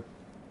rather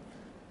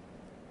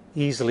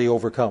easily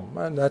overcome.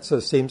 And that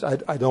seems,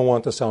 I don't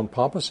want to sound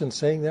pompous in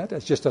saying that.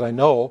 It's just that I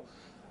know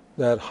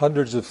that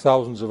hundreds of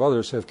thousands of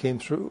others have came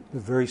through the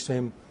very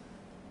same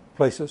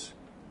places.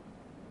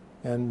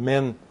 And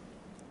men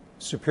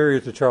superior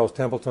to Charles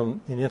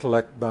Templeton in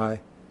intellect by a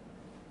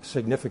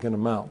significant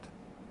amount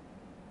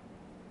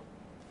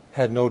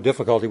had no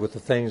difficulty with the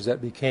things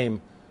that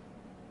became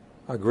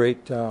a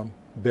great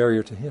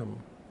barrier to him.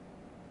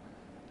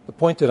 The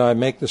point that I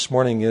make this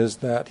morning is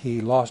that he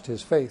lost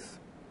his faith.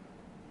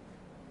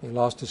 He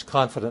lost his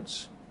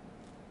confidence.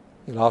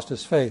 He lost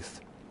his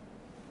faith.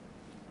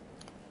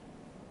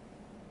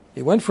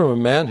 He went from a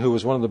man who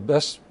was one of the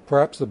best,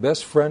 perhaps the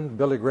best friend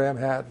Billy Graham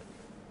had.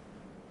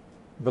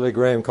 Billy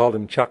Graham called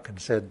him Chuck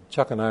and said,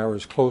 Chuck and I are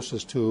as close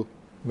as two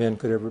men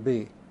could ever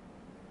be.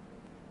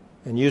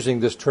 And using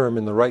this term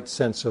in the right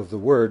sense of the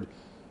word,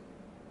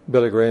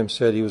 Billy Graham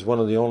said he was one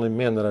of the only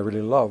men that I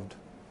really loved.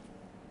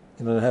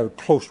 and then have a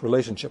close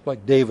relationship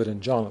like David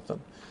and Jonathan.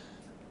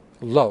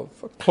 Love,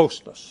 a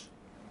closeness.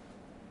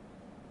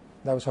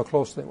 That was how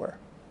close they were.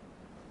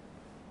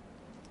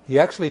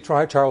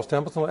 Charles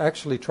Templeton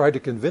actually tried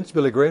to convince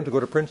Billy Graham to go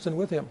to Princeton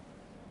with him.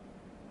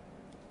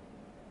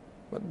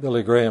 But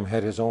Billy Graham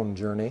had his own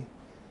journey,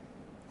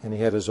 and he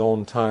had his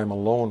own time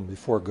alone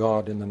before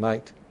God in the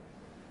night,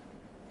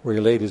 where he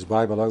laid his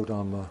Bible out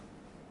on the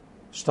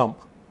stump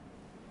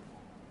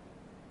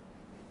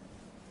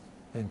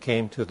and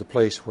came to the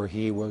place where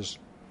he was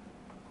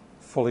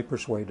fully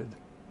persuaded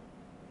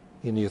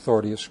in the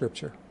authority of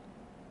Scripture.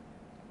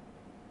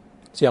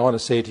 See, I want to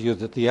say to you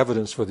that the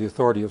evidence for the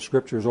authority of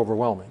Scripture is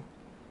overwhelming.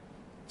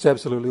 It's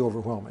absolutely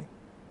overwhelming.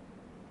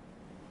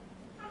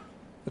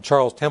 But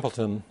Charles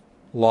Templeton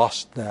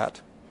lost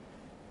that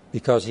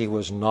because he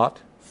was not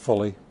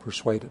fully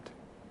persuaded.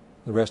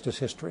 The rest is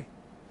history.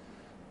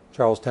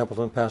 Charles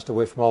Templeton passed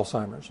away from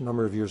Alzheimer's a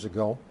number of years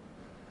ago.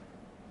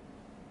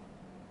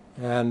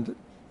 And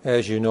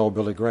as you know,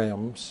 Billy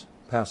Graham's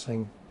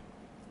passing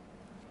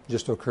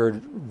just occurred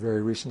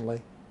very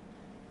recently.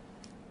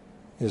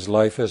 His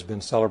life has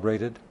been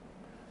celebrated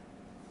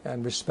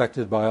and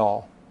respected by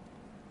all,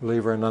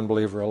 believer and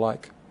unbeliever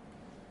alike.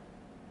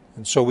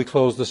 And so we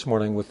close this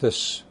morning with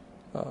this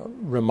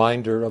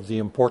reminder of the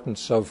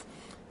importance of,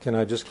 can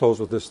I just close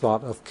with this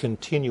thought, of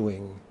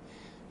continuing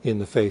in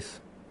the faith.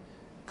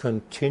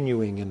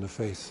 Continuing in the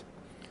faith.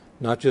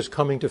 Not just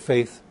coming to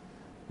faith,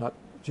 not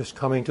just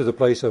coming to the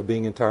place of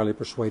being entirely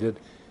persuaded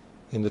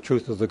in the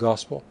truth of the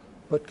gospel,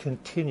 but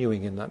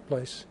continuing in that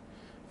place.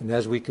 And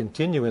as we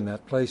continue in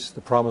that place,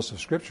 the promise of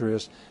Scripture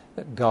is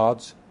that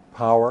God's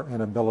power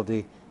and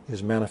ability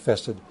is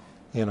manifested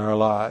in our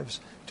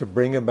lives to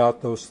bring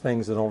about those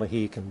things that only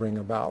He can bring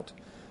about.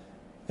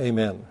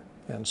 Amen.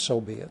 And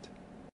so be it.